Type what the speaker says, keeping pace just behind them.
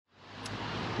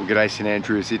Well, g'day St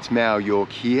Andrews, it's Mao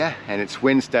York here, and it's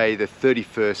Wednesday the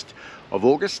 31st of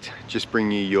August, just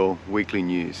bringing you your weekly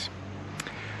news.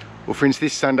 Well friends,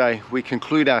 this Sunday we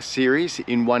conclude our series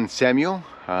in 1 Samuel,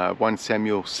 1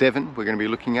 Samuel 7 we're going to be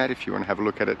looking at, if you want to have a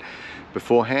look at it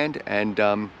beforehand.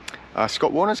 And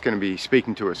Scott Warner's going to be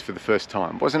speaking to us for the first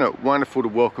time. Wasn't it wonderful to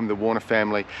welcome the Warner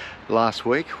family last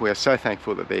week? We are so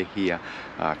thankful that they're here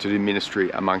to do ministry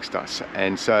amongst us.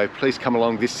 And so please come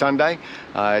along this Sunday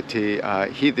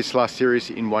to hear this last series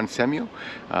in 1 Samuel.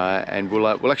 And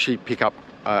we'll actually pick up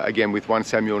again with 1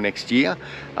 Samuel next year,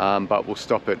 but we'll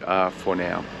stop it for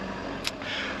now.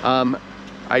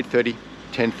 8:30,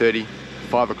 10:30,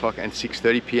 5 o'clock and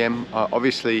 6:30 p.m.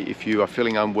 Obviously, if you are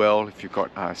feeling unwell, if you've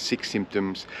got sick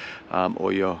symptoms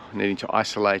or you're needing to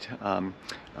isolate,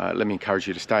 let me encourage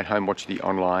you to stay at home, watch the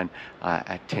online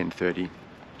at 10:30.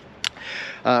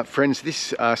 Friends,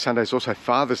 this Sunday is also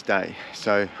Father's Day,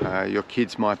 so your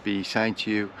kids might be saying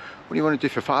to you, what do you want to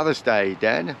do for Father's Day,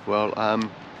 Dad? Well,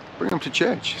 bring them to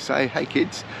church. Say, hey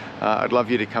kids, I'd love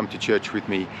you to come to church with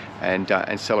me and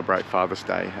celebrate Father's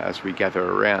Day as we gather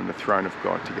around the throne of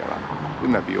God together.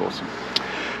 Wouldn't that be awesome?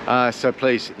 So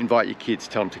please invite your kids,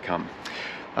 tell them to come.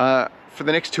 For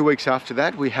the next 2 weeks after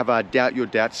that, we have our Doubt Your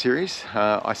Doubt series.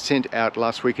 I sent out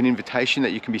last week an invitation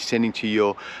that you can be sending to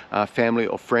your family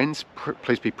or friends.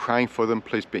 Please be praying for them,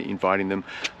 please be inviting them.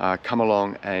 Come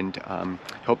along and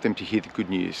help them to hear the good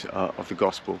news of the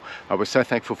gospel. We're so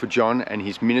thankful for John and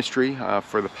his ministry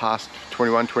for the past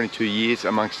 21, 22 years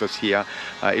amongst us here.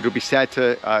 It'll be sad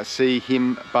to see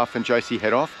him, Buff and Josie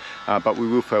head off, but we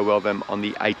will farewell them on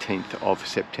the 18th of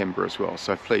September as well.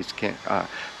 So please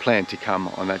plan to come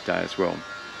on that day as well.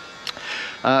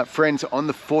 Friends, on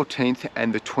the 14th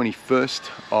and the 21st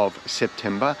of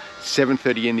September,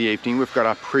 7:30 in the evening, we've got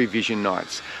our pre-vision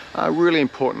nights. Really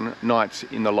important nights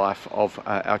in the life of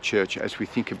our church as we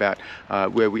think about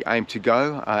where we aim to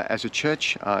go as a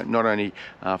church, not only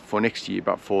for next year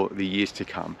but for the years to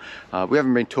come. We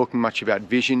haven't been talking much about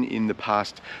vision in the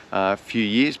past few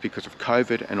years because of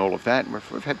COVID and all of that.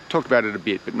 We've talked about it a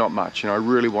bit, but not much, and I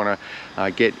really want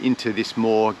to get into this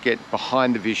more, get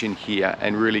behind the vision here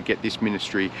and really get this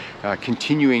ministry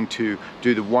continuing to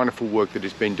do the wonderful work that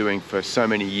it's been doing for so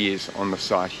many years on the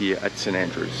site here at St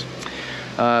Andrews.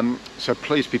 So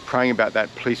please be praying about that.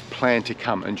 Please plan to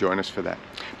come and join us for that.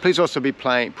 Please also be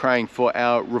praying for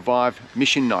our Revive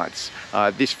mission nights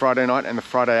this Friday night and the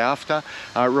Friday after.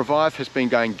 Revive has been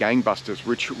going gangbusters,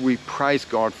 which we praise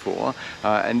God for,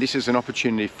 and this is an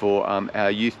opportunity for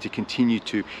our youth to continue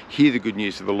to hear the good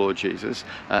news of the Lord Jesus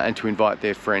and to invite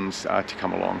their friends to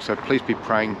come along. So please be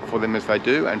praying for them as they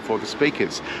do, and for the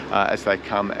speakers as they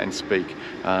come and speak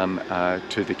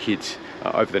to the kids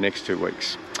over the next 2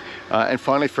 weeks. And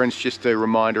finally, friends, just a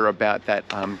reminder about that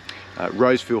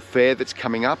Roseville fair that's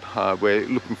coming up. We're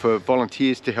looking for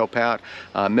volunteers to help out.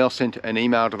 Mel sent an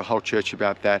email to the whole church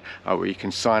about that, where you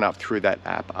can sign up through that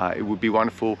app. It would be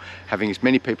wonderful having as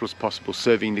many people as possible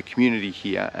serving the community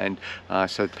here, and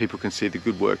so that people can see the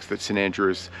good works that St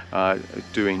Andrews is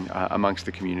doing amongst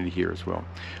the community here as well.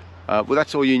 Well,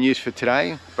 that's all your news for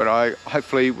today, but I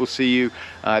hopefully will see you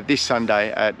this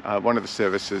Sunday at one of the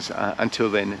services. Until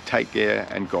then, take care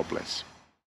and God bless.